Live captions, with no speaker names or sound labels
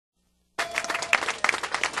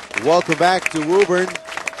Welcome back to Woburn.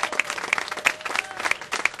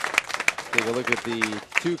 Take a look at the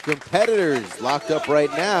two competitors locked up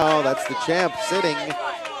right now. That's the champ sitting,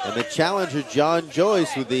 and the challenger, John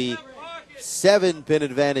Joyce, with the 7-pin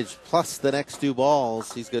advantage plus the next two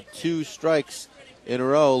balls. He's got 2 strikes in a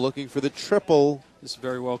row, looking for the triple. This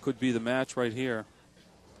very well could be the match right here.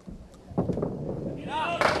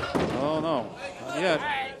 Oh, no. Not yet.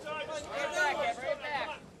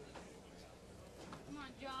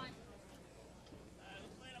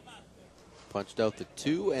 Punched out the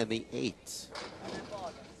 2 and the 8.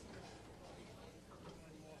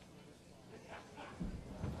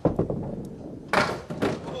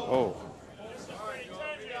 Oh.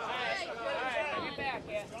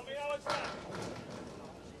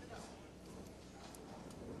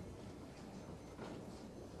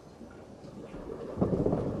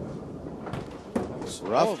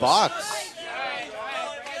 Rough box.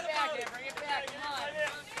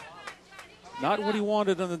 Not what he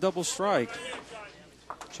wanted on the double strike.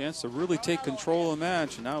 Chance to really take control of the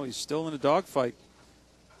match, and now he's still in a dogfight.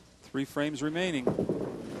 3 frames remaining.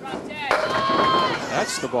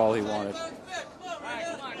 That's the ball he wanted.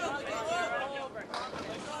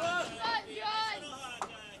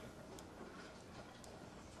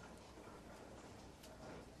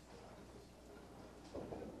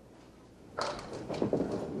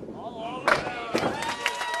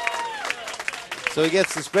 So he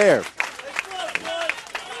gets the spare.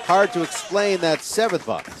 Hard to explain that 7th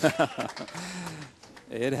box.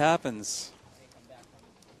 It happens.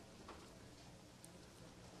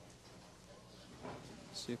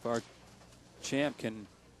 See if our champ can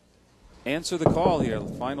answer the call here.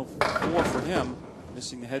 The final 4 for him.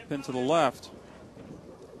 Missing the head pin to the left.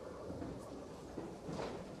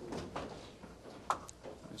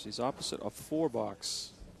 There's his opposite, a 4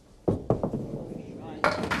 box.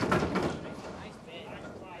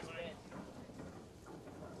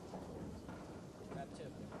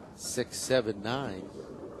 6, 7, 9.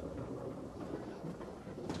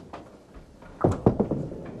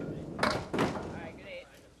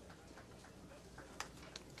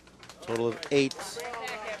 Total of 8.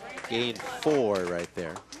 Gained 4 right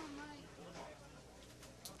there.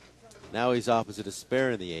 Now he's opposite a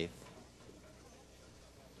spare in the 8th.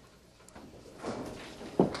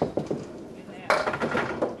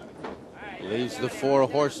 Leaves the 4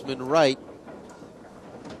 horsemen right.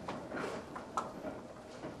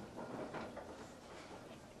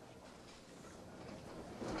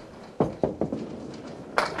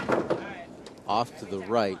 Off to the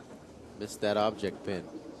right. Missed that object pin.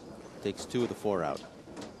 Takes 2 of the 4 out.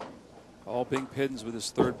 All big pins with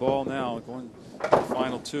his 3rd ball now. Going to the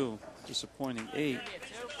final 2. Disappointing 8.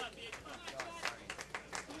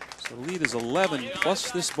 So the lead is 11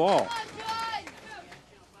 plus this ball.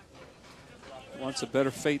 Wants a better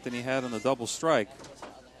fate than he had on the double strike.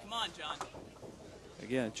 Come on, John.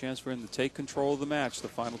 Again, a chance for him to take control of the match, the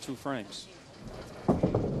final 2 frames.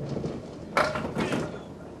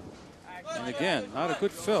 And again, not a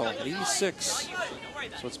good fill, 86.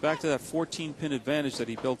 So it's back to that 14-pin advantage that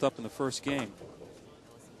he built up in the first game.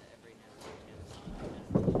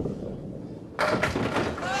 And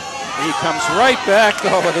he comes right back,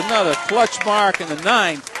 though, with another clutch mark in the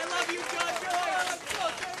 9th.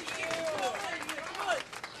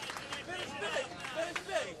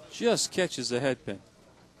 Just catches the head pin.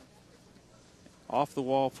 Off the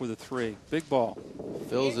wall for the 3. Big ball.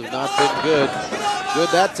 Fills have not been good. Good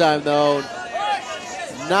that time, though.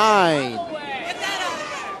 9.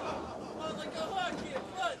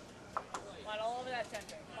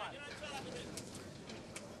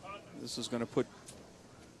 This is going to put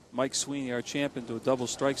Mike Sweeney, our champ, into a double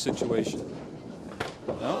strike situation.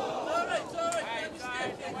 No?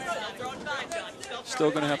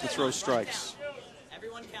 Still going to have to throw strikes.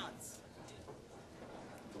 Everyone counts.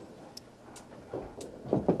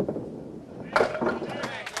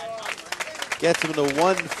 Gets him to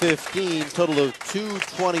 115, total of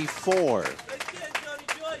 224.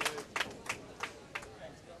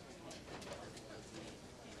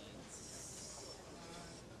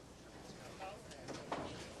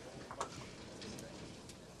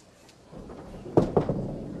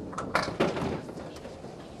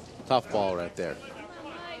 Tough ball right there.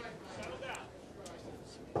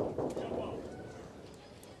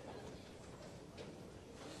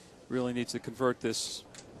 Really needs to convert this.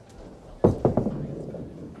 Don't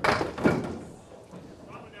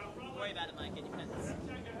worry about it, Mike. It depends.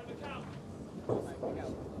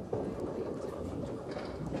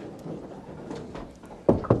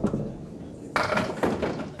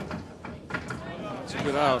 It's a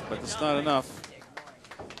good out, but it's not enough.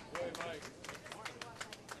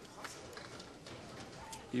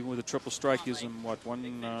 Even with a triple strike, gives him what,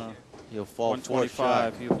 He'll fall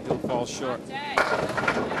 125. He'll fall short.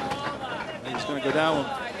 He's going to go down,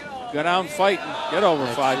 fight, and get over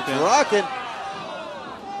 5 pin. Rocking.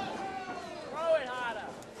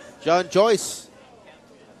 John Joyce,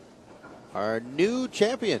 our new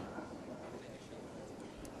champion.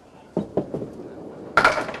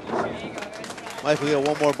 Mike, we got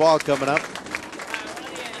one more ball coming up.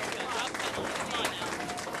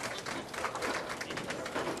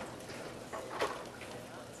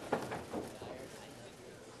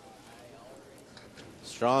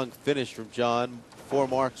 Strong finish from John. 4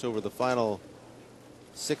 marks over the final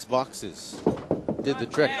 6 boxes. Did the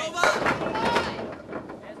trick.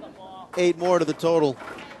 8 more to the total.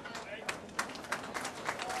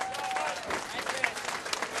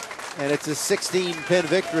 And it's a 16-pin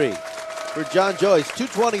victory for John Joyce,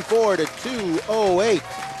 224 to 208.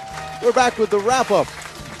 We're back with the wrap-up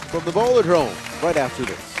from the Bowlerdrome right after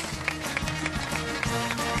this.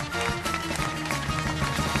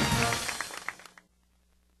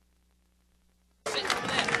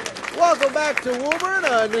 Welcome back to Woburn.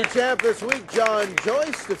 A new champ this week, John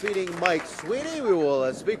Joyce, defeating Mike Sweeney. We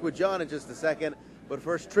will speak with John in just a second. But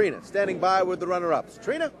first, Trina, standing by with the runner-ups.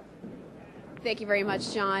 Trina? Thank you very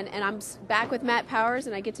much, John. And I'm back with Matt Powers,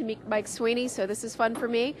 and I get to meet Mike Sweeney, so this is fun for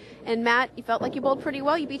me. And Matt, you felt like you bowled pretty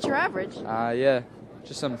well. You beat your average. Yeah,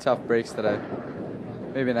 just some tough breaks today.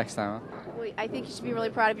 Maybe next time, huh? Well, I think you should be really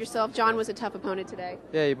proud of yourself. John was a tough opponent today.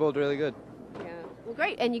 Yeah, you bowled really good. Yeah. Well,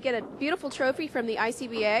 great. And you get a beautiful trophy from the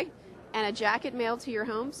ICBA and a jacket mailed to your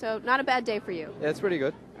home, so not a bad day for you. Yeah, it's pretty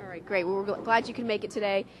good. All right, great. Well, we're glad you can make it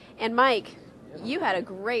today. And Mike, you had a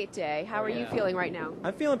great day. How are you feeling right now?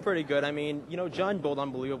 I'm feeling pretty good. I mean, you know, John bowled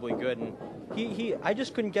unbelievably good, and I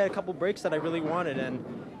just couldn't get a couple breaks that I really wanted, and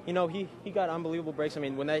you know, he got unbelievable breaks. I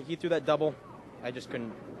mean, when he threw that double, I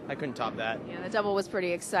couldn't top that. Yeah, the double was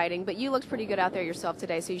pretty exciting, but you looked pretty good out there yourself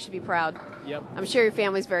today, so you should be proud. Yep. I'm sure your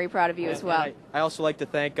family's very proud of you as well. I also like to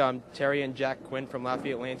thank Terry and Jack Quinn from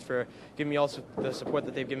Lafayette Lanes for giving me also the support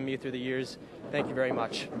that they've given me through the years. Thank you very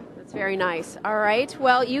much. That's very nice. All right.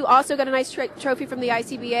 Well, you also got a nice trophy from the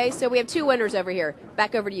ICBA, so we have 2 winners over here.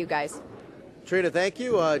 Back over to you guys. Trina, thank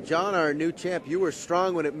you. John, our new champ, you were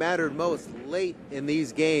strong when it mattered most late in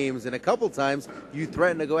these games, and a couple times you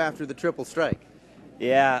threatened to go after the triple strike.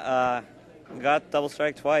 Yeah, got double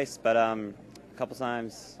strike twice, but a couple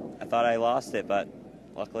times I thought I lost it, but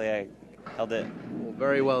luckily I held it. Well,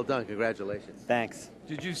 very well done. Congratulations. Thanks.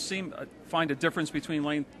 Did you find a difference between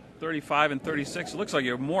lane 35 and 36? It looks like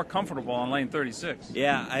you're more comfortable on lane 36.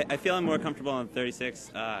 Yeah, I feel I'm more comfortable on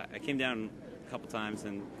 36. I came down a couple times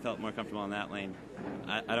and felt more comfortable on that lane.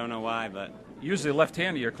 I don't know why, but... Usually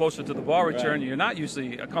left-handed, you're closer to the ball return. Right. You're not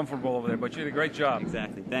usually comfortable over there, but you did a great job.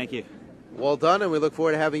 Exactly. Thank you. Well done, and we look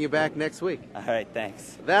forward to having you back next week. All right,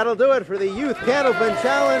 thanks. That'll do it for the Youth Candlepin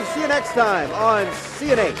Challenge. See you next time on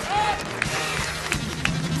CNH.